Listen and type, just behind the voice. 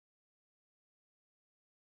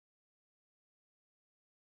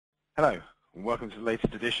Hello, and welcome to the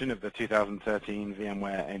latest edition of the 2013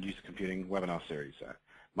 VMware End User Computing webinar series.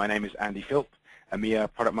 My name is Andy Philp,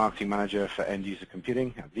 EMEA Product Marketing Manager for End User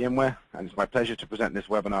Computing at VMware, and it's my pleasure to present this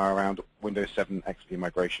webinar around Windows 7 XP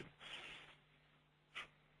migration.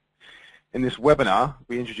 In this webinar,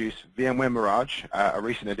 we introduce VMware Mirage, a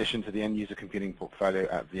recent addition to the End User Computing portfolio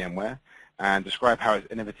at VMware, and describe how its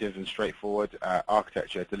innovative and straightforward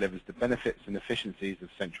architecture delivers the benefits and efficiencies of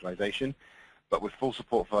centralization, but with full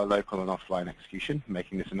support for local and offline execution,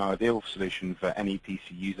 making this an ideal solution for any PC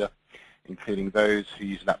user, including those who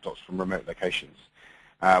use laptops from remote locations.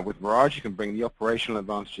 With Mirage, you can bring the operational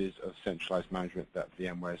advantages of centralized management that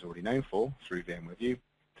VMware is already known for through VMware View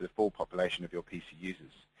to the full population of your PC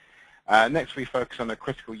users. Next, we focus on a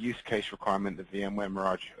critical use case requirement that VMware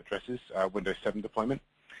Mirage addresses, Windows 7 deployment.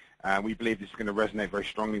 We believe this is going to resonate very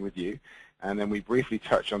strongly with you. And then we briefly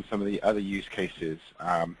touch on some of the other use cases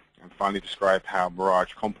and finally describe how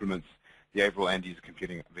Mirage complements the overall end-user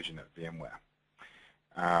computing vision at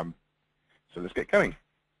VMware. So let's get going.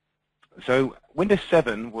 So Windows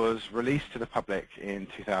 7 was released to the public in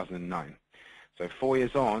 2009. So 4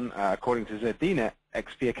 years on, according to ZDNet,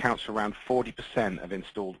 XP accounts for around 40% of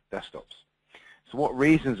installed desktops. So what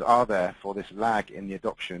reasons are there for this lag in the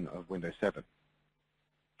adoption of Windows 7?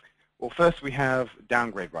 Well, first we have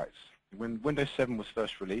downgrade rights. When Windows 7 was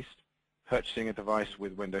first released, purchasing a device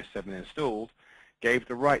with Windows 7 installed gave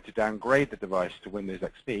the right to downgrade the device to Windows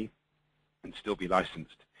XP and still be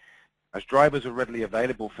licensed. As drivers are readily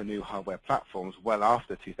available for new hardware platforms well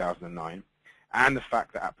after 2009, and the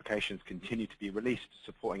fact that applications continue to be released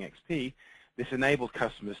supporting XP, this enabled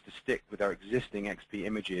customers to stick with their existing XP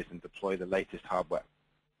images and deploy the latest hardware.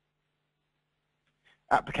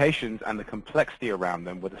 Applications and the complexity around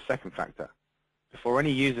them were the second factor. Before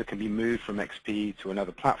any user can be moved from XP to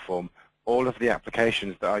another platform, all of the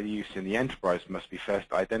applications that are used in the enterprise must be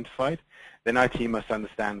first identified. Then IT must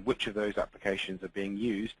understand which of those applications are being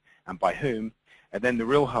used and by whom, and then the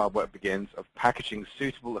real hard work begins of packaging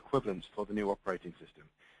suitable equivalents for the new operating system.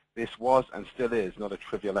 This was and still is not a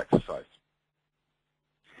trivial exercise.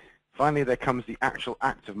 Finally, there comes the actual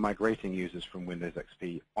act of migrating users from Windows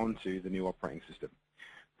XP onto the new operating system.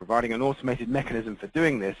 Providing an automated mechanism for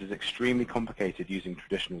doing this is extremely complicated using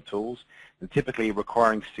traditional tools and typically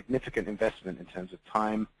requiring significant investment in terms of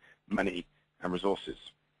time, money, and resources.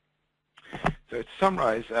 So to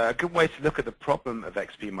summarize, a good way to look at the problem of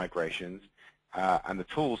XP migrations and the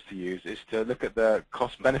tools to use is to look at the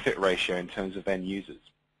cost-benefit ratio in terms of end users.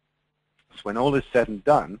 So when all is said and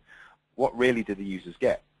done, what really do the users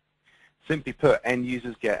get? Simply put, end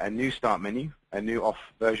users get a new start menu, a new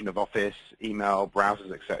version of Office, email,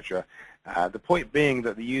 browsers, etc. The point being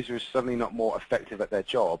that the user is suddenly not more effective at their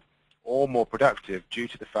job or more productive due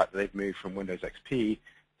to the fact that they've moved from Windows XP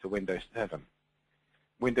to Windows 7.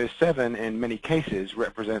 Windows 7, in many cases,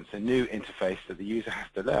 represents a new interface that the user has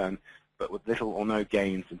to learn, but with little or no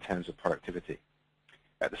gains in terms of productivity.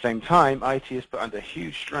 At the same time, IT is put under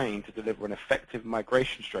huge strain to deliver an effective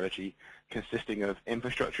migration strategy consisting of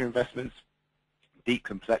infrastructure investments, deep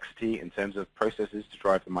complexity in terms of processes to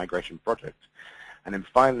drive the migration project, and then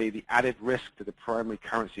finally the added risk to the primary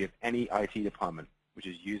currency of any IT department, which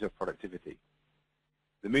is user productivity.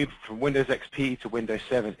 The move from Windows XP to Windows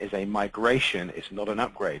 7 is a migration, it's not an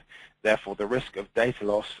upgrade. Therefore, the risk of data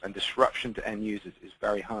loss and disruption to end users is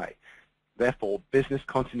very high. Therefore, business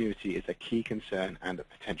continuity is a key concern and a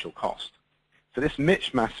potential cost. So this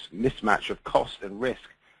mismatch of cost and risk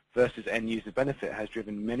versus end user benefit has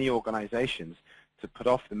driven many organizations to put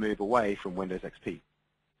off the move away from Windows XP.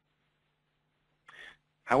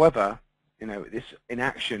 However, this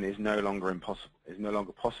inaction is no longer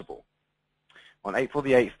possible. On April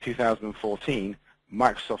the 8th, 2014,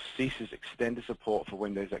 Microsoft ceases extended support for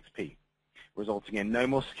Windows XP, resulting in no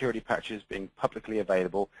more security patches being publicly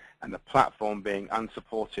available and the platform being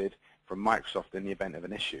unsupported from Microsoft in the event of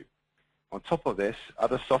an issue. On top of this,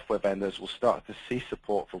 other software vendors will start to cease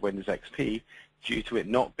support for Windows XP due to it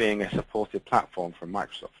not being a supported platform from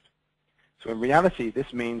Microsoft. So in reality,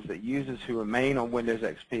 this means that users who remain on Windows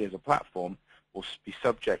XP as a platform will be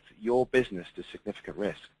subject your business to significant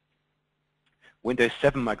risk. Windows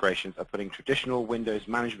 7 migrations are putting traditional Windows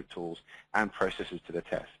management tools and processes to the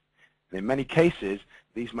test. And in many cases,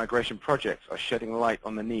 these migration projects are shedding light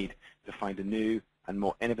on the need to find a new and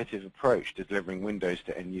more innovative approach to delivering Windows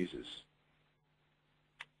to end users.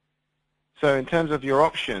 So in terms of your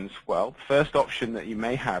options, well, the first option that you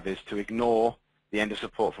may have is to ignore the end of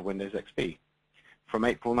support for Windows XP. From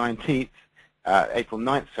April 9th,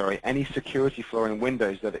 any security flaw in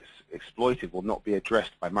Windows that is exploited will not be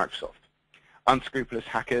addressed by Microsoft. Unscrupulous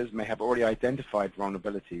hackers may have already identified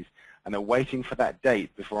vulnerabilities and are waiting for that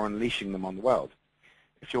date before unleashing them on the world.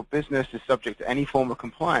 If your business is subject to any form of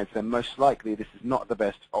compliance, then most likely this is not the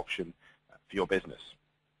best option for your business.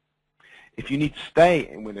 If you need to stay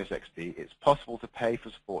in Windows XP, it's possible to pay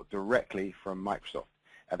for support directly from Microsoft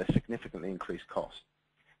at a significantly increased cost.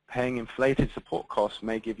 Paying inflated support costs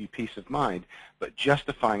may give you peace of mind, but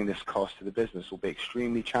justifying this cost to the business will be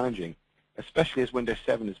extremely challenging, especially as Windows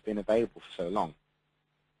 7 has been available for so long.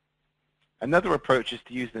 Another approach is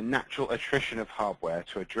to use the natural attrition of hardware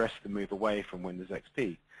to address the move away from Windows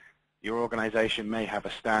XP. Your organization may have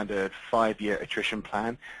a standard 5-year attrition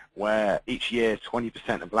plan where each year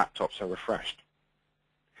 20% of laptops are refreshed.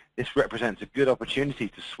 This represents a good opportunity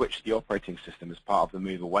to switch the operating system as part of the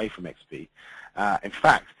move away from XP. In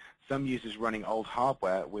fact, some users running old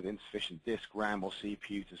hardware with insufficient disk, RAM, or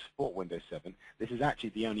CPU to support Windows 7, this is actually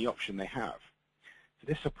the only option they have.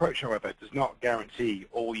 This approach, however, does not guarantee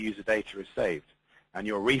all user data is saved, and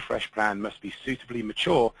your refresh plan must be suitably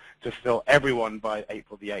mature to fulfill everyone by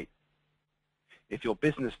April the 8th. If your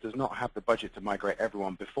business does not have the budget to migrate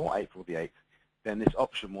everyone before April the 8th, then this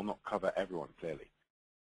option will not cover everyone clearly.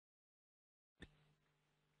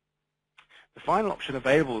 The final option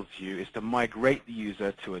available to you is to migrate the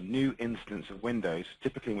user to a new instance of Windows,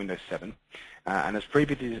 typically Windows 7, and as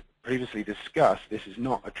previously discussed, this is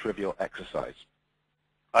not a trivial exercise.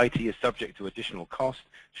 IT is subject to additional cost,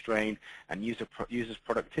 strain, and users'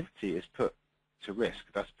 productivity is put to risk,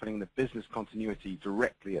 thus putting the business continuity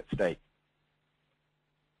directly at stake.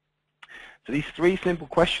 So these 3 simple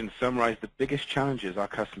questions summarize the biggest challenges our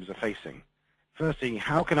customers are facing. Firstly,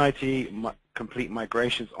 how can IT complete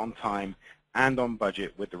migrations on time and on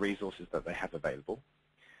budget with the resources that they have available?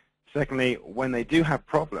 Secondly, when they do have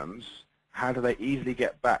problems, how do they easily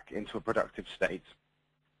get back into a productive state?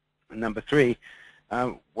 And number 3,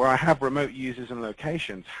 where I have remote users and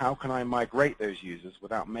locations, how can I migrate those users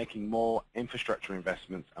without making more infrastructure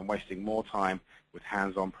investments and wasting more time with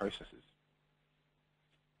hands-on processes?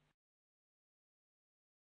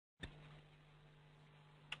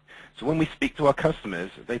 So when we speak to our customers,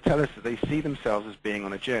 they tell us that they see themselves as being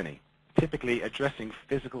on a journey. Typically, addressing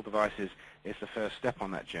physical devices is the first step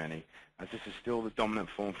on that journey, as this is still the dominant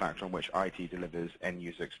form factor on which IT delivers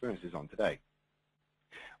end-user experiences on today.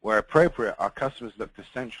 Where appropriate, our customers look to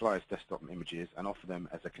centralize desktop images and offer them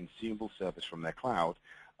as a consumable service from their cloud,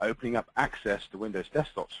 opening up access to Windows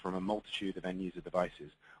desktops from a multitude of end-user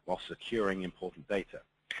devices while securing important data.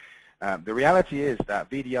 The reality is that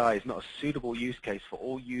VDI is not a suitable use case for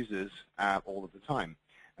all users all of the time.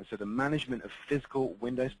 And so the management of physical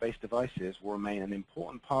Windows-based devices will remain an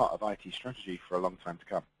important part of IT strategy for a long time to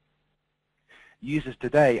come. Users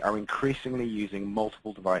today are increasingly using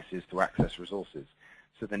multiple devices to access resources,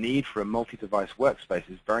 so the need for a multi-device workspace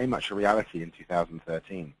is very much a reality in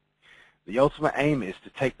 2013. The ultimate aim is to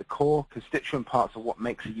take the core constituent parts of what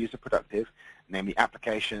makes a user productive, namely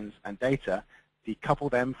applications and data, decouple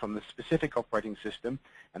them from the specific operating system,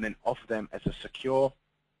 and then offer them as a secure,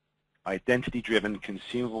 identity-driven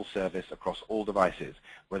consumable service across all devices,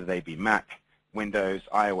 whether they be Mac, Windows,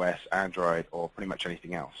 iOS, Android, or pretty much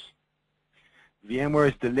anything else. VMware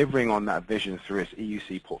is delivering on that vision through its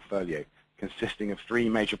EUC portfolio, consisting of 3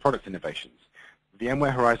 major product innovations: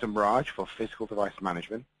 VMware Horizon Mirage for physical device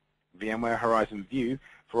management, VMware Horizon View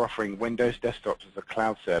for offering Windows desktops as a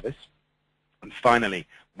cloud service, and finally,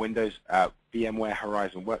 VMware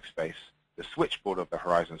Horizon Workspace, the switchboard of the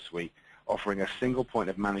Horizon suite, offering a single point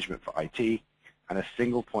of management for IT and a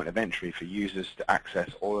single point of entry for users to access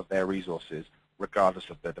all of their resources regardless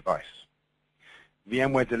of their device.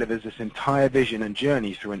 VMware delivers this entire vision and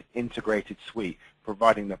journey through an integrated suite,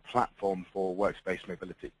 providing the platform for workspace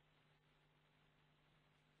mobility.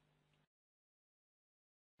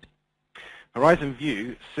 Horizon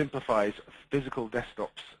View simplifies physical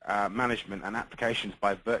desktops management and applications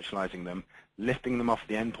by virtualizing them, lifting them off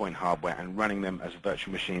the endpoint hardware, and running them as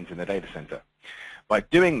virtual machines in the data center. By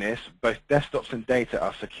doing this, both desktops and data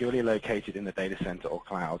are securely located in the data center or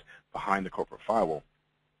cloud behind the corporate firewall.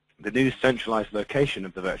 The new centralized location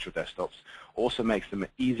of the virtual desktops also makes them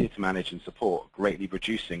easier to manage and support, greatly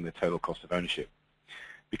reducing the total cost of ownership.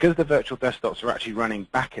 Because the virtual desktops are actually running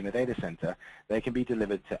back in the data center, they can be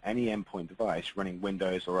delivered to any endpoint device running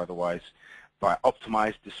Windows or otherwise via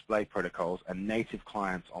optimized display protocols and native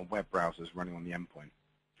clients on web browsers running on the endpoint.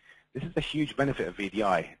 This is a huge benefit of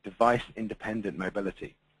VDI, device-independent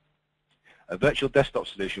mobility. A virtual desktop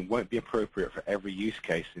solution won't be appropriate for every use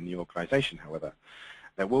case in the organization, however.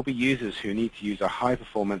 There will be users who need to use a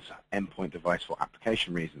high-performance endpoint device for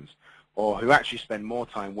application reasons, or who actually spend more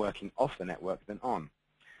time working off the network than on.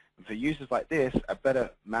 And for users like this, a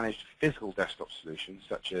better managed physical desktop solution,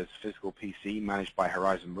 such as physical PC managed by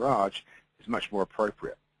Horizon Mirage, is much more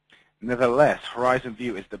appropriate. Nevertheless, Horizon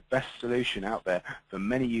View is the best solution out there for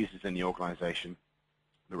many users in the organization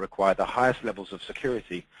that require the highest levels of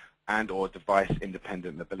security and/or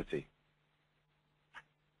device-independent mobility.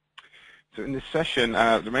 So in this session,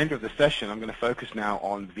 the remainder of the session, I'm going to focus now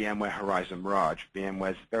on VMware Horizon Mirage,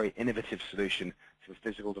 VMware's very innovative solution for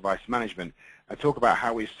physical device management, and talk about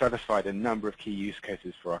how we've satisfied a number of key use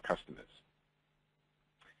cases for our customers.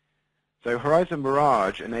 So Horizon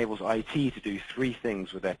Mirage enables IT to do three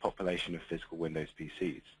things with their population of physical Windows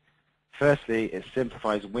PCs. Firstly, it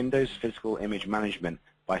simplifies Windows physical image management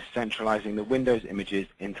by centralizing the Windows images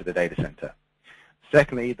into the data center.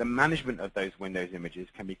 Secondly, the management of those Windows images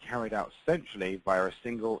can be carried out centrally via a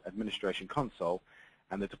single administration console,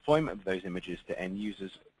 and the deployment of those images to end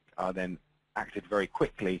users are then acted very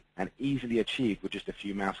quickly and easily achieved with just a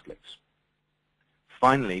few mouse clicks.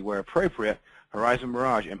 Finally, where appropriate, Horizon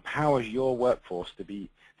Mirage empowers your workforce to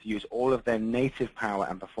use all of their native power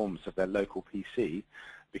and performance of their local PC,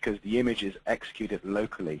 because the image is executed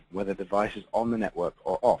locally, whether the device is on the network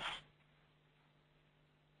or off.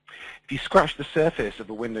 If you scratch the surface of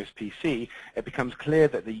a Windows PC, it becomes clear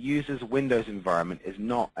that the user's Windows environment is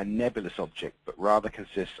not a nebulous object, but rather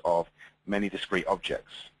consists of many discrete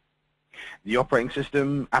objects. The operating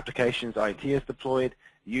system, applications IT has deployed,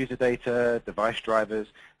 user data, device drivers,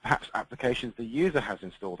 perhaps applications the user has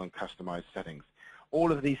installed on customized settings.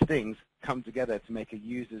 All of these things come together to make a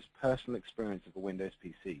user's personal experience of a Windows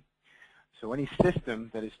PC. So any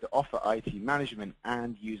system that is to offer IT management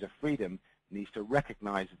and user freedom needs to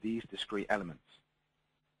recognize these discrete elements.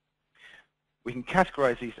 We can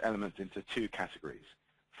categorize these elements into two categories.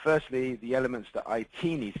 Firstly, the elements that IT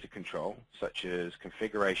needs to control, such as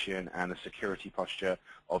configuration and the security posture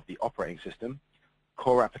of the operating system,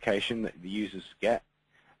 core application that the users get,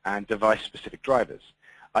 and device-specific drivers.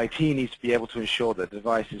 IT needs to be able to ensure that the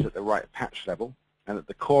device is at the right patch level and that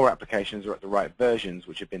the core applications are at the right versions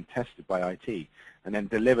which have been tested by IT and then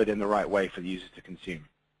delivered in the right way for the users to consume.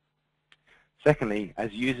 Secondly,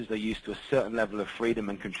 as users are used to a certain level of freedom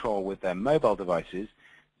and control with their mobile devices,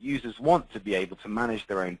 users want to be able to manage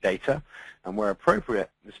their own data and, where appropriate,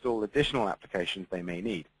 install additional applications they may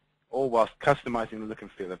need, all whilst customizing the look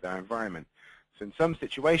and feel of their environment. So in some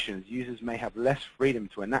situations, users may have less freedom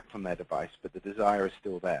to enact on their device, but the desire is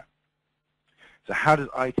still there. So how does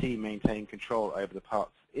IT maintain control over the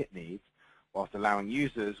parts it needs, whilst allowing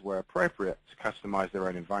users, where appropriate, to customize their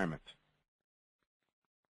own environment?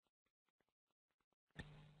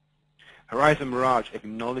 Horizon Mirage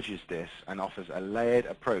acknowledges this and offers a layered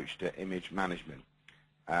approach to image management.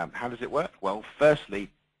 How does it work? Well, firstly,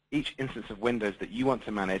 each instance of Windows that you want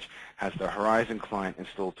to manage has the Horizon client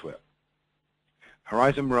installed to it.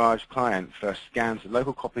 Horizon Mirage client first scans a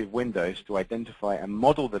local copy of Windows to identify and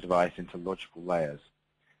model the device into logical layers.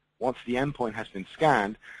 Once the endpoint has been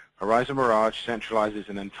scanned, Horizon Mirage centralizes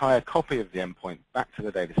an entire copy of the endpoint back to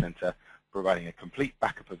the data center, providing a complete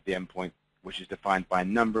backup of the endpoint, which is defined by a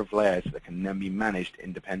number of layers that can then be managed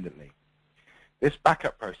independently. This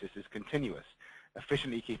backup process is continuous,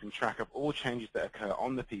 efficiently keeping track of all changes that occur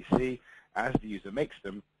on the PC as the user makes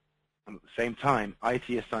them, and at the same time, IT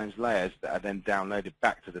assigns layers that are then downloaded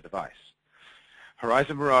back to the device.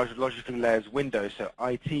 Horizon Mirage logically layers Windows so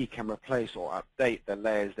IT can replace or update the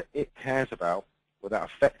layers that it cares about without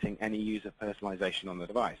affecting any user personalization on the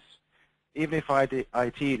device. Even if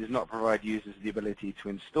IT does not provide users the ability to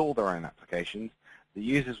install their own applications, the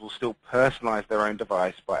users will still personalize their own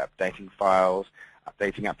device by updating files,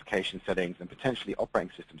 updating application settings, and potentially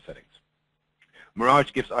operating system settings.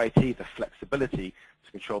 Mirage gives IT the flexibility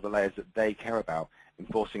to control the layers that they care about,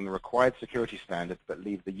 enforcing the required security standards but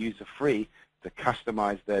leave the user free to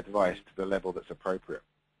customize their device to the level that's appropriate.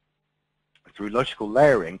 Through logical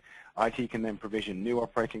layering, IT can then provision new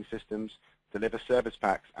operating systems, deliver service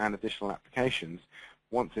packs and additional applications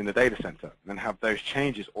once in the data center, and have those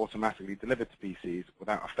changes automatically delivered to PCs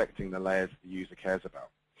without affecting the layers the user cares about.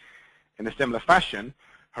 In a similar fashion,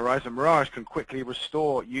 Horizon Mirage can quickly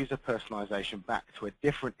restore user personalization back to a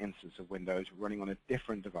different instance of Windows running on a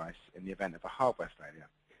different device in the event of a hardware failure,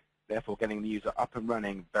 therefore getting the user up and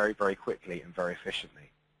running very, very quickly and very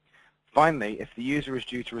efficiently. Finally, if the user is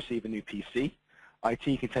due to receive a new PC,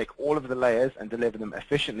 IT can take all of the layers and deliver them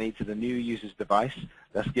efficiently to the new user's device,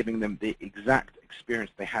 thus giving them the exact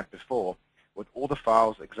experience they had before, with all the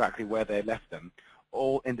files exactly where they left them,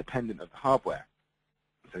 all independent of the hardware.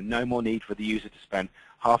 So no more need for the user to spend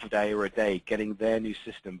half a day or a day getting their new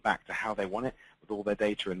system back to how they want it with all their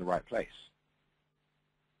data in the right place.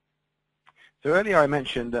 So earlier I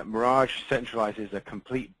mentioned that Mirage centralizes a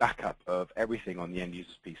complete backup of everything on the end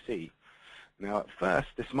user's PC. Now at first,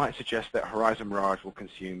 this might suggest that Horizon Mirage will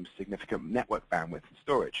consume significant network bandwidth and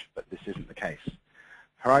storage, but this isn't the case.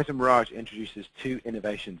 Horizon Mirage introduces two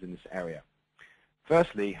innovations in this area.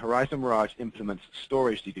 Firstly, Horizon Mirage implements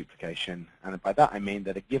storage deduplication, and by that I mean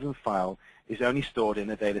that a given file is only stored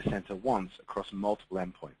in a data center once across multiple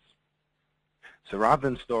endpoints. So rather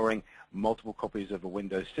than storing multiple copies of a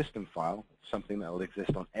Windows system file, something that will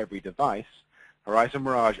exist on every device, Horizon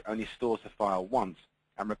Mirage only stores the file once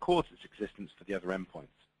and records its existence for the other endpoints.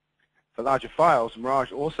 For larger files,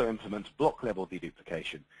 Mirage also implements block-level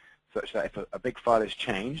deduplication, such that if a big file is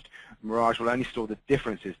changed, Mirage will only store the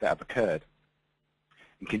differences that have occurred.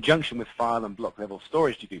 In conjunction with file and block-level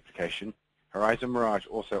storage deduplication, Horizon Mirage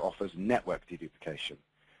also offers network deduplication.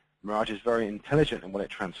 Mirage is very intelligent in what it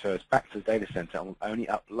transfers back to the data center and will only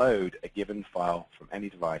upload a given file from any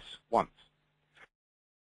device once.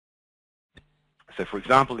 So for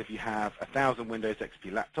example, if you have 1,000 Windows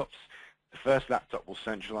XP laptops, the first laptop will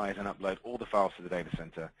centralize and upload all the files to the data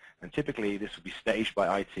center, and typically this will be staged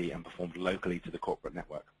by IT and performed locally to the corporate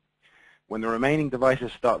network. When the remaining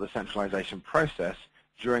devices start the centralization process,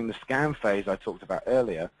 during the scan phase I talked about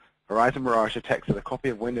earlier, Horizon Mirage detects that a copy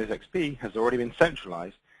of Windows XP has already been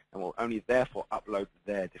centralized and will only therefore upload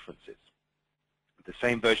their differences. If the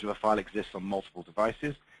same version of a file exists on multiple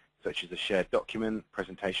devices, such as a shared document,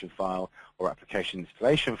 presentation file, or application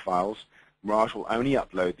installation files, Mirage will only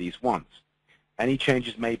upload these once. Any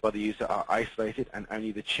changes made by the user are isolated, and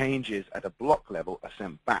only the changes at a block level are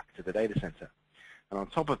sent back to the data center. And on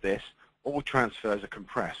top of this, all transfers are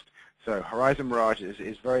compressed. So Horizon Mirage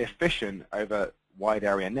is very efficient over wide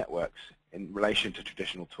area networks in relation to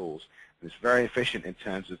traditional tools. And it's very efficient in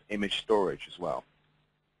terms of image storage as well.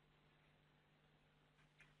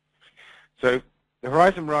 So the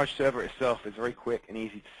Horizon Mirage server itself is very quick and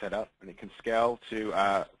easy to set up, and it can scale to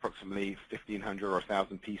approximately 1,500 or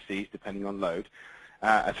 1,000 PCs depending on load.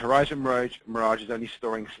 As Horizon Mirage is only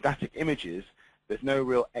storing static images, there's no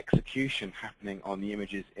real execution happening on the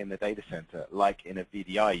images in the data center like in a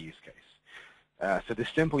VDI use case. So this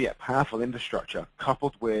simple yet powerful infrastructure,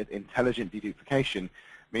 coupled with intelligent deduplication,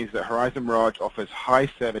 means that Horizon Mirage offers high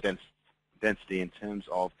server density in terms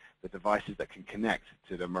of the devices that can connect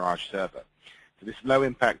to the Mirage server. So this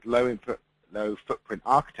low-impact, low-footprint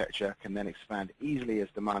architecture can then expand easily as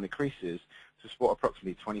demand increases to support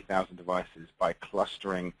approximately 20,000 devices by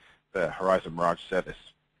clustering the Horizon Mirage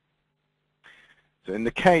service. So in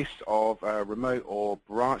the case of remote or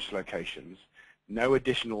branch locations, no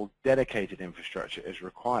additional dedicated infrastructure is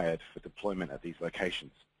required for deployment at these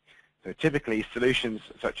locations. So typically, solutions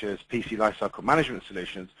such as PC lifecycle management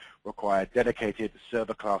solutions require dedicated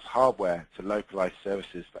server-class hardware to localize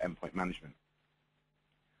services for endpoint management.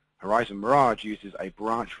 Horizon Mirage uses a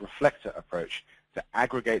branch reflector approach to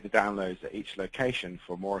aggregate the downloads at each location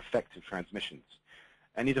for more effective transmissions.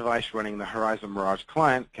 Any device running the Horizon Mirage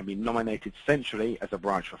client can be nominated centrally as a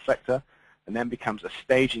branch reflector and then becomes a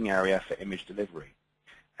staging area for image delivery.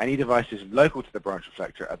 Any devices local to the branch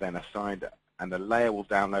reflector are then assigned, and the layer will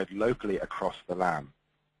download locally across the LAN.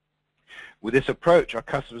 With this approach, our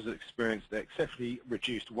customers have experienced exceptionally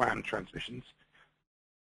reduced WAN transmissions,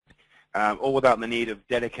 all without the need of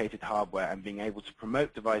dedicated hardware, and being able to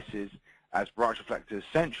promote devices as branch reflectors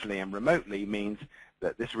centrally and remotely means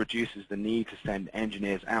that this reduces the need to send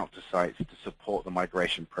engineers out to sites to support the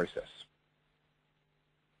migration process.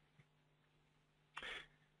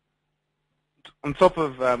 On top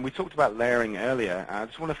of, we talked about layering earlier. I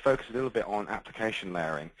just want to focus a little bit on application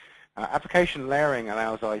layering. Application layering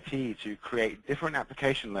allows IT to create different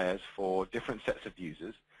application layers for different sets of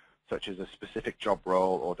users, such as a specific job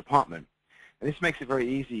role or department. And this makes it very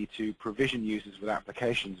easy to provision users with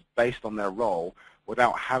applications based on their role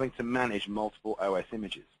without having to manage multiple OS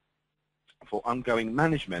images. For ongoing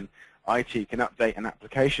management, IT can update an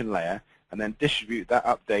application layer and then distribute that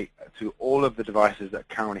update to all of the devices that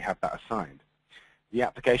currently have that assigned. The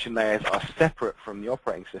application layers are separate from the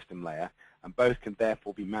operating system layer, and both can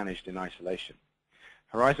therefore be managed in isolation.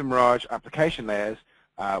 Horizon Mirage application layers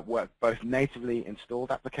work both natively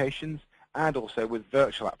installed applications and also with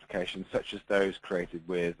virtual applications such as those created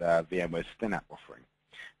with VMware's ThinApp offering.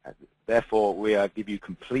 Therefore, we give you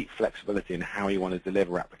complete flexibility in how you want to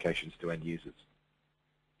deliver applications to end users.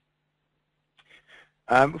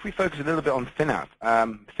 If we focus a little bit on ThinApp,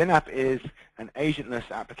 ThinApp is an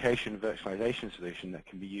agentless application virtualization solution that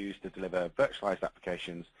can be used to deliver virtualized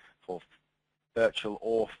applications for virtual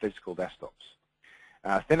or physical desktops.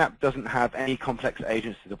 ThinApp doesn't have any complex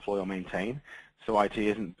agents to deploy or maintain, so IT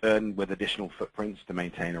isn't burdened with additional footprints to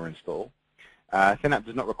maintain or install. ThinApp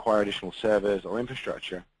does not require additional servers or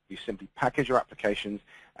infrastructure. You simply package your applications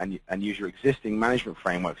and use your existing management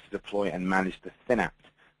frameworks to deploy and manage the ThinApp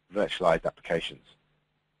virtualized applications.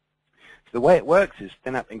 So the way it works is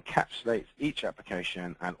ThinApp encapsulates each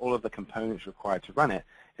application and all of the components required to run it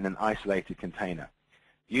in an isolated container.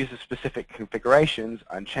 User-specific configurations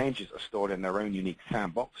and changes are stored in their own unique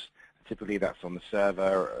sandbox. Typically that's on the server,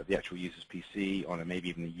 or the actual user's PC, or maybe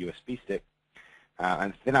even the USB stick.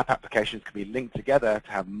 And ThinApp applications can be linked together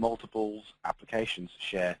to have multiple applications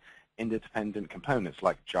share independent components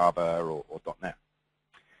like Java or .NET.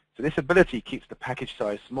 So this ability keeps the package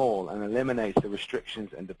size small and eliminates the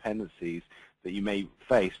restrictions and dependencies that you may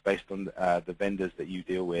face based on the vendors that you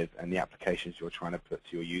deal with and the applications you're trying to put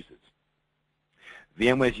to your users.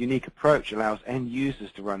 VMware's unique approach allows end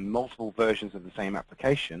users to run multiple versions of the same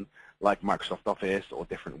application, like Microsoft Office or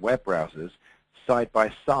different web browsers, side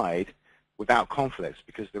by side without conflicts,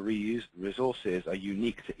 because the reused resources are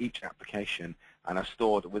unique to each application and are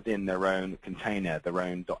stored within their own container, their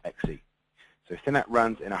own .exe. So ThinApp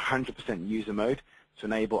runs in 100% user mode to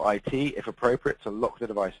enable IT, if appropriate, to lock the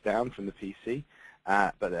device down from the PC,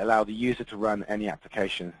 but allow the user to run any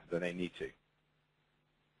application that they need to.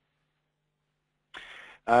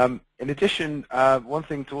 In addition, one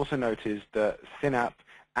thing to also note is that ThinApp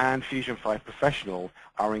and Fusion 5 Professional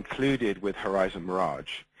are included with Horizon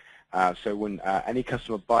Mirage. So when any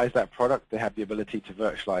customer buys that product, they have the ability to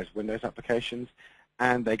virtualize Windows applications,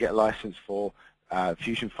 and they get a license for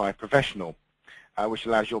Fusion 5 Professional, which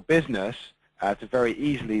allows your business to very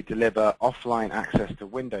easily deliver offline access to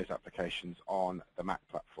Windows applications on the Mac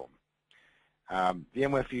platform.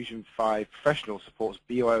 VMware Fusion 5 Professional supports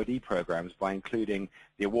BYOD programs by including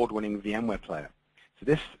the award-winning VMware player. So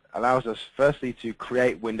this allows us firstly to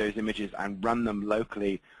create Windows images and run them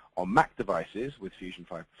locally on Mac devices with Fusion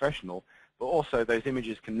 5 Professional, but also those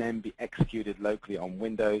images can then be executed locally on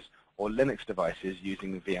Windows or Linux devices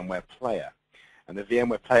using the VMware player. And the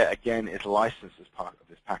VMware player, again, is licensed as part of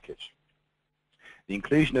this package. The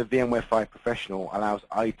inclusion of VMware 5 Professional allows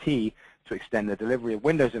IT to extend the delivery of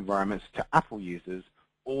Windows environments to Apple users,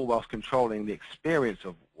 all whilst controlling the experience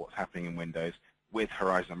of what's happening in Windows with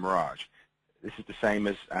Horizon Mirage. This is the same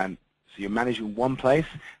as, so you're managing one place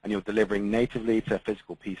and you're delivering natively to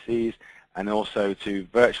physical PCs and also to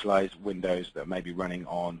virtualize Windows that may be running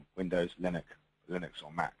on Windows, Linux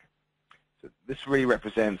or Mac. So this really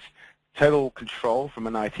represents total control from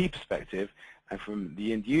an IT perspective, and from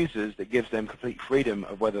the end users, that gives them complete freedom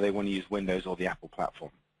of whether they want to use Windows or the Apple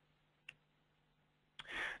platform.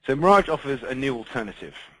 So Mirage offers a new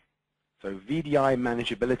alternative. So VDI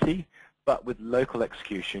manageability, but with local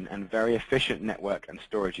execution and very efficient network and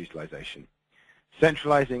storage utilization.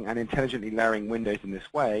 Centralizing and intelligently layering Windows in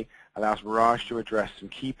this way allows Mirage to address some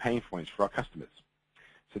key pain points for our customers.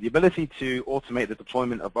 So the ability to automate the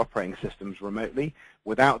deployment of operating systems remotely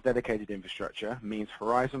without dedicated infrastructure means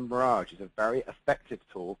Horizon Mirage is a very effective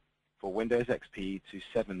tool for Windows XP to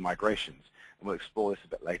 7 migrations, and we'll explore this a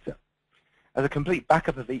bit later. As a complete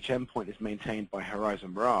backup of each endpoint is maintained by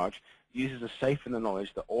Horizon Mirage, users are safe in the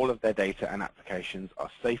knowledge that all of their data and applications are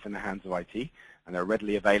safe in the hands of IT and are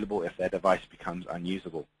readily available if their device becomes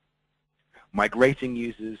unusable. Migrating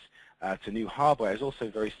users to new hardware is also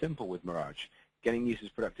very simple with Mirage, getting users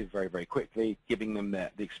productive very, very quickly, giving them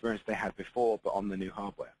the experience they had before but on the new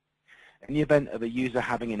hardware. In the event of a user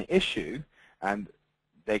having an issue and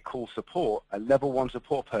they call support, a level 1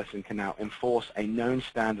 support person can now enforce a known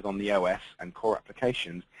standard on the OS and core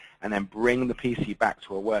applications and then bring the PC back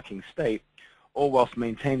to a working state, all whilst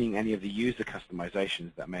maintaining any of the user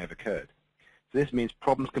customizations that may have occurred. So this means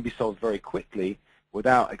problems can be solved very quickly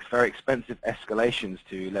without very expensive escalations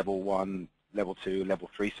to level 1, level 2, level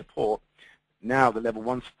 3 support. Now the level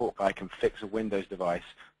 1 support guy can fix a Windows device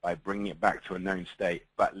by bringing it back to a known state,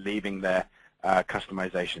 but leaving their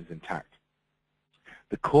customizations intact.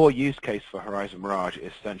 The core use case for Horizon Mirage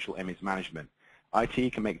is central image management.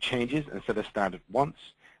 IT can make changes and set a standard once,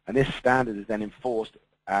 and this standard is then enforced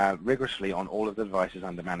rigorously on all of the devices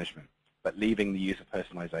under management, but leaving the user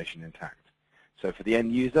personalization intact. So for the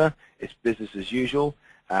end user, it's business as usual.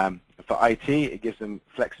 For IT, it gives them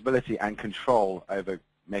flexibility and control over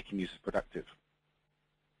making users productive.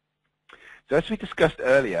 So as we discussed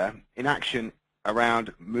earlier, inaction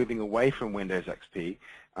around moving away from Windows XP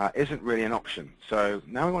isn't really an option. So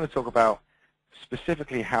now we want to talk about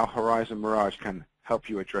specifically how Horizon Mirage can help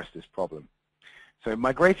you address this problem. So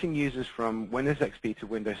migrating users from Windows XP to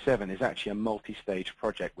Windows 7 is actually a multi-stage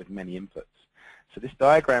project with many inputs. So this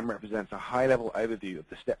diagram represents a high-level overview of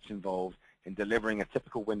the steps involved in delivering a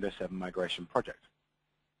typical Windows 7 migration project.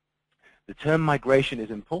 The term migration is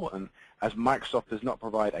important as Microsoft does not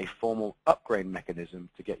provide a formal upgrade mechanism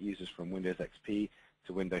to get users from Windows XP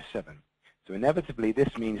to Windows 7. So inevitably,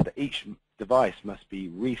 this means that each device must be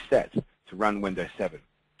reset to run Windows 7.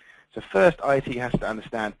 So first, IT has to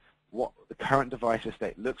understand what the current device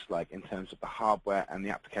estate looks like in terms of the hardware and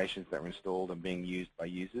the applications that are installed and being used by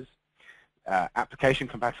users. Application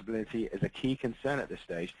compatibility is a key concern at this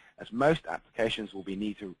stage, as most applications will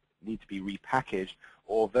need to be repackaged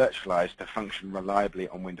or virtualized to function reliably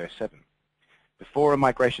on Windows 7. Before a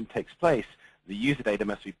migration takes place, the user data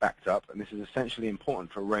must be backed up, and this is essentially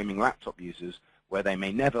important for roaming laptop users where they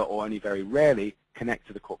may never or only very rarely connect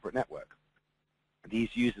to the corporate network. These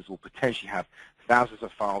users will potentially have thousands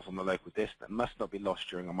of files on the local disk that must not be lost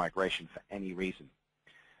during a migration for any reason.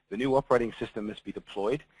 The new operating system must be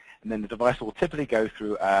deployed, and then the device will typically go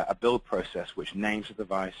through a build process which names the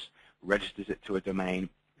device, registers it to a domain,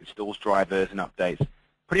 installs drivers and updates,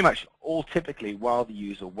 pretty much all typically while the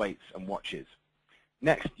user waits and watches.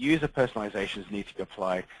 Next, user personalizations need to be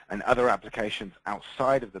applied, and other applications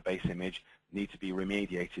outside of the base image need to be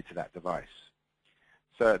remediated to that device.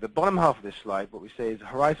 So at the bottom half of this slide, what we say is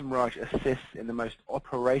Horizon Mirage assists in the most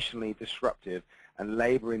operationally disruptive and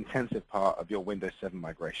labor-intensive part of your Windows 7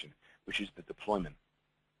 migration, which is the deployment.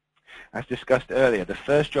 As discussed earlier, the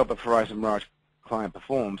first job a Horizon Mirage client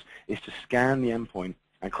performs is to scan the endpoint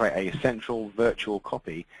and create a central virtual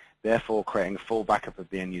copy, therefore creating a full backup of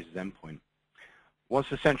the end user's endpoint. Once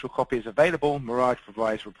the central copy is available, Mirage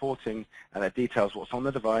provides reporting that details what's on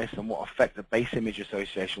the device and what effect the base image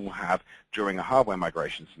association will have during a hardware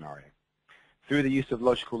migration scenario. Through the use of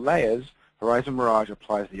logical layers, Horizon Mirage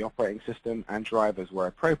applies the operating system and drivers where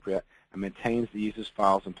appropriate and maintains the user's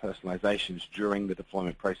files and personalizations during the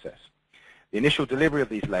deployment process. The initial delivery of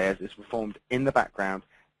these layers is performed in the background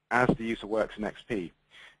as the user works in XP.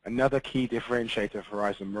 Another key differentiator of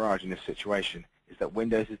Horizon Mirage in this situation is that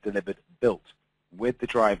Windows is delivered built with the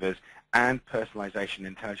drivers and personalization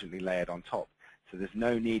intelligently layered on top, so there's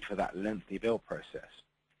no need for that lengthy build process.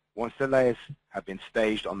 Once the layers have been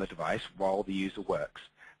staged on the device while the user works,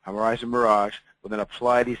 Horizon Mirage will then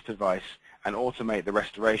apply these to the device and automate the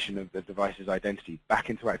restoration of the device's identity back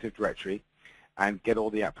into Active Directory and get all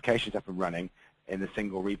the applications up and running in a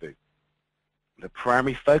single reboot. The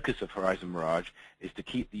primary focus of Horizon Mirage is to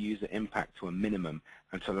keep the user impact to a minimum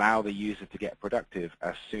and to allow the user to get productive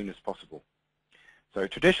as soon as possible. So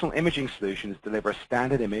traditional imaging solutions deliver a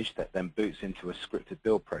standard image that then boots into a scripted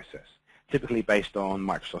build process, typically based on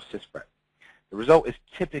Microsoft Sysprep. The result is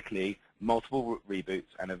typically multiple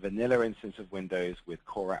reboots and a vanilla instance of Windows with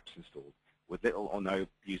core apps installed, with little or no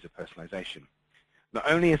user personalization. Not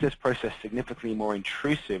only is this process significantly more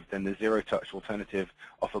intrusive than the zero-touch alternative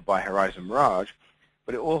offered by Horizon Mirage,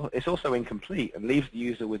 but it's also incomplete and leaves the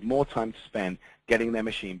user with more time to spend getting their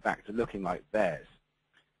machine back to looking like theirs.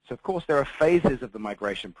 So of course there are phases of the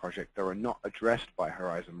migration project that are not addressed by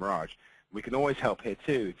Horizon Mirage. We can always help here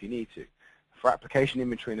too if you need to. For application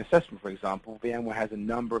inventory and assessment, for example, VMware has a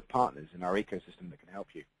number of partners in our ecosystem that can help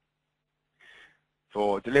you.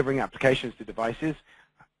 For delivering applications to devices,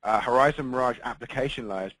 Horizon Mirage application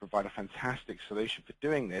layers provide a fantastic solution for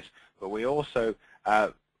doing this, but we also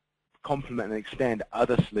complement and extend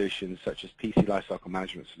other solutions such as PC lifecycle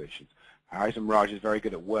management solutions. Horizon Mirage is very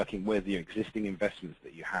good at working with the existing investments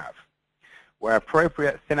that you have. Where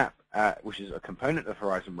appropriate, ThinApp, which is a component of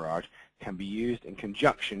Horizon Mirage, can be used in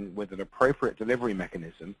conjunction with an appropriate delivery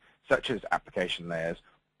mechanism, such as application layers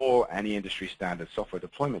or any industry standard software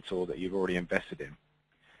deployment tool that you've already invested in.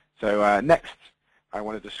 So next, I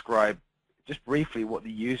want to describe just briefly what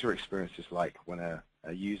the user experience is like when a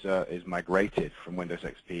user is migrated from Windows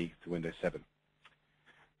XP to Windows 7.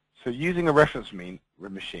 So using a reference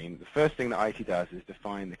machine, the first thing that IT does is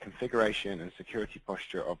define the configuration and security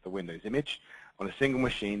posture of the Windows image on a single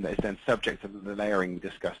machine that is then subject to the layering we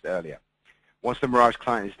discussed earlier. Once the Mirage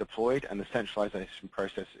client is deployed and the centralization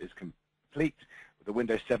process is complete, the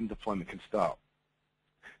Windows 7 deployment can start.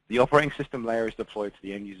 The operating system layer is deployed to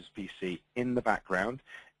the end user's PC in the background,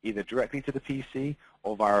 either directly to the PC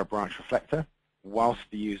or via a branch reflector, whilst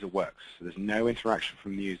the user works. So there's no interaction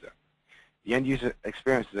from the user. The end user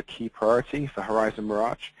experience is a key priority for Horizon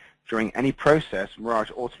Mirage. During any process, Mirage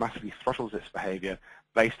automatically throttles its behavior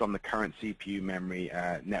based on the current CPU, memory,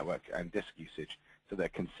 network, and disk usage, so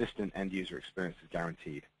that consistent end user experience is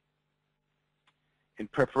guaranteed. In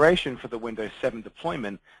preparation for the Windows 7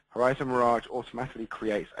 deployment, Horizon Mirage automatically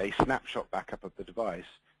creates a snapshot backup of the device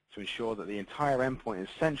to ensure that the entire endpoint is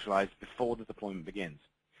centralized before the deployment begins.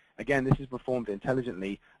 Again, this is performed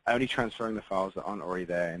intelligently, only transferring the files that aren't already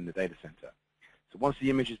there in the data center. So once the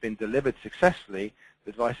image has been delivered successfully,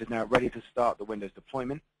 the device is now ready to start the Windows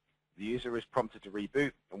deployment. The user is prompted to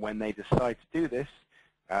reboot, and when they decide to do this,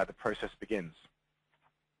 the process begins.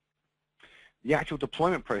 The actual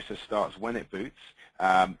deployment process starts when it boots.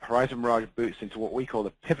 Horizon Mirage boots into what we call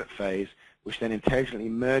the pivot phase, which then intelligently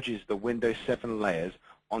merges the Windows 7 layers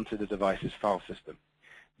onto the device's file system.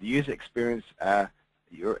 The user experiences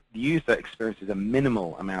a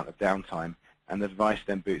minimal amount of downtime, and the device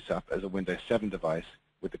then boots up as a Windows 7 device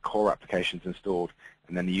with the core applications installed,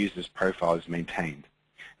 and then the user's profile is maintained.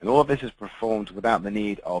 And all of this is performed without the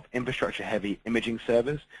need of infrastructure-heavy imaging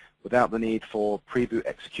servers, without the need for pre-boot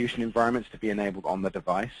execution environments to be enabled on the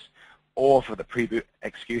device, or for the pre-boot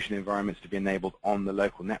execution environments to be enabled on the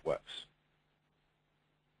local networks.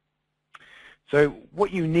 So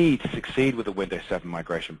what you need to succeed with a Windows 7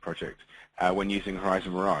 migration project when using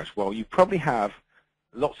Horizon Mirage? Well, you probably have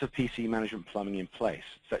lots of PC management plumbing in place,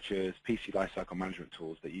 such as PC lifecycle management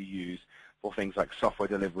tools that you use for things like software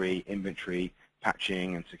delivery, inventory,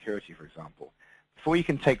 patching, and security, for example. Before you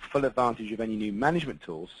can take full advantage of any new management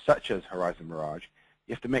tools, such as Horizon Mirage,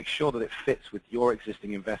 you have to make sure that it fits with your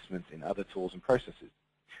existing investments in other tools and processes.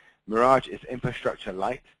 Mirage is infrastructure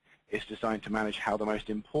light. It's designed to manage how the most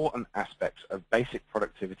important aspects of basic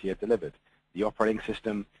productivity are delivered: the operating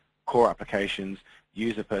system, core applications,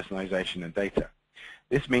 user personalization, and data.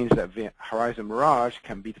 This means that Horizon Mirage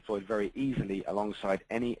can be deployed very easily alongside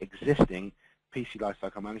any existing PC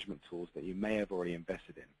lifecycle management tools that you may have already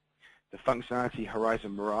invested in. The functionality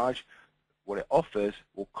Horizon Mirage, what it offers,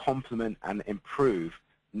 will complement and improve,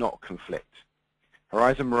 not conflict.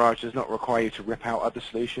 Horizon Mirage does not require you to rip out other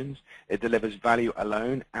solutions. It delivers value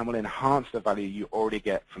alone and will enhance the value you already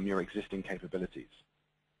get from your existing capabilities.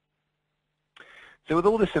 So with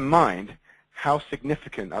all this in mind, how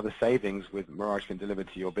significant are the savings with Mirage can deliver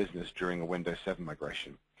to your business during a Windows 7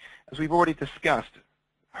 migration? As we've already discussed,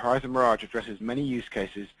 Horizon Mirage addresses many use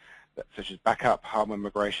cases such as backup, hardware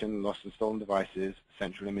migration, lost and stolen devices,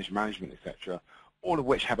 central image management, etc., all of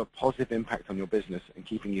which have a positive impact on your business and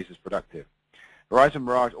keeping users productive. Horizon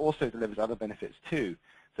Mirage also delivers other benefits too,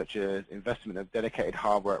 such as investment of dedicated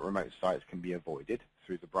hardware at remote sites can be avoided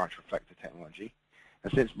through the branch reflector technology.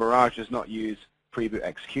 And since Mirage does not use pre-boot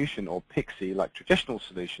execution or PXE like traditional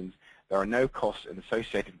solutions, there are no costs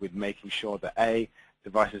associated with making sure that A,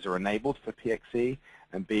 devices are enabled for PXE,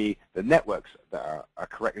 and B, the networks that are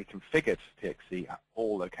correctly configured for PXE at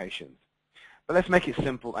all locations. But let's make it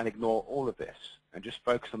simple and ignore all of this and just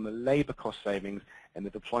focus on the labor cost savings in the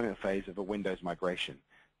deployment phase of a Windows migration.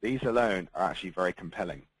 These alone are actually very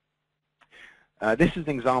compelling. This is an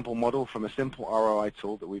example model from a simple ROI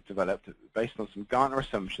tool that we've developed based on some Gartner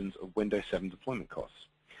assumptions of Windows 7 deployment costs.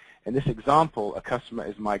 In this example, a customer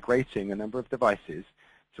is migrating a number of devices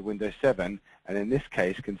to Windows 7, and in this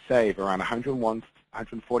case can save around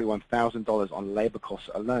 $141,000 on labor costs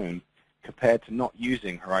alone compared to not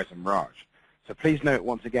using Horizon Mirage. So please note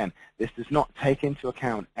once again, this does not take into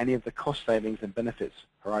account any of the cost savings and benefits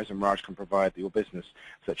Horizon Mirage can provide your business,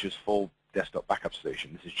 such as full desktop backup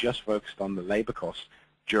solution. This is just focused on the labor costs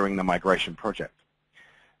during the migration project.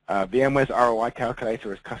 VMware's ROI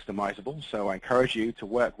calculator is customizable, so I encourage you to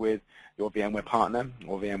work with your VMware partner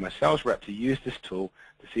or VMware sales rep to use this tool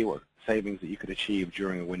to see what savings that you could achieve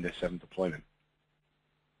during a Windows 7 deployment.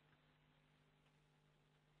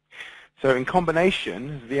 So in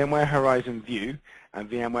combination, VMware Horizon View and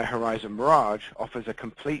VMware Horizon Mirage offers a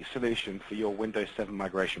complete solution for your Windows 7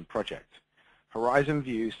 migration project. Horizon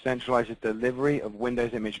View centralizes delivery of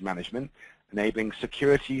Windows image management, enabling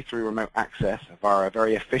security through remote access via a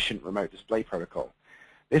very efficient remote display protocol.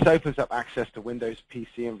 This opens up access to Windows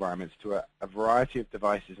PC environments to a variety of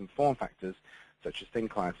devices and form factors, such as thin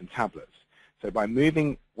clients and tablets. So by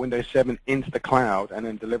moving Windows 7 into the cloud and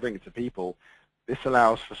then delivering it to people, this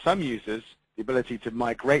allows for some users the ability to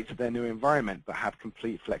migrate to their new environment but have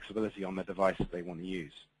complete flexibility on the device that they want to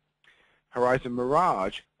use. Horizon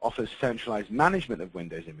Mirage offers centralized management of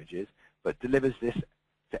Windows images but delivers this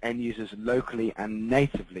to end users locally and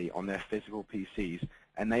natively on their physical PCs,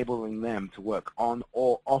 enabling them to work on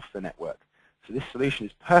or off the network. So this solution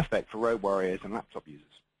is perfect for road warriors and laptop users.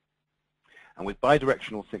 And with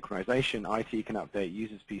bidirectional synchronization, IT can update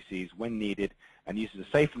users' PCs when needed, and users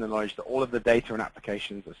are safe in the knowledge that all of the data and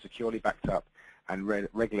applications are securely backed up and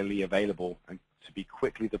regularly available and to be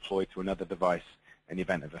quickly deployed to another device in the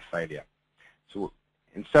event of a failure. So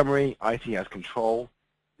in summary, IT has control,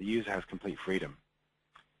 the user has complete freedom.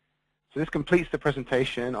 So this completes the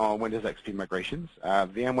presentation on Windows XP migrations.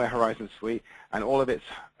 VMware Horizon Suite and all of its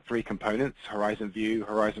three components, Horizon View,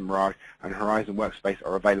 Horizon Mirage, and Horizon Workspace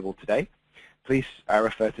are available today. Please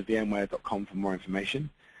refer to vmware.com for more information.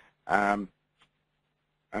 And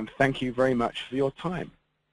thank you very much for your time.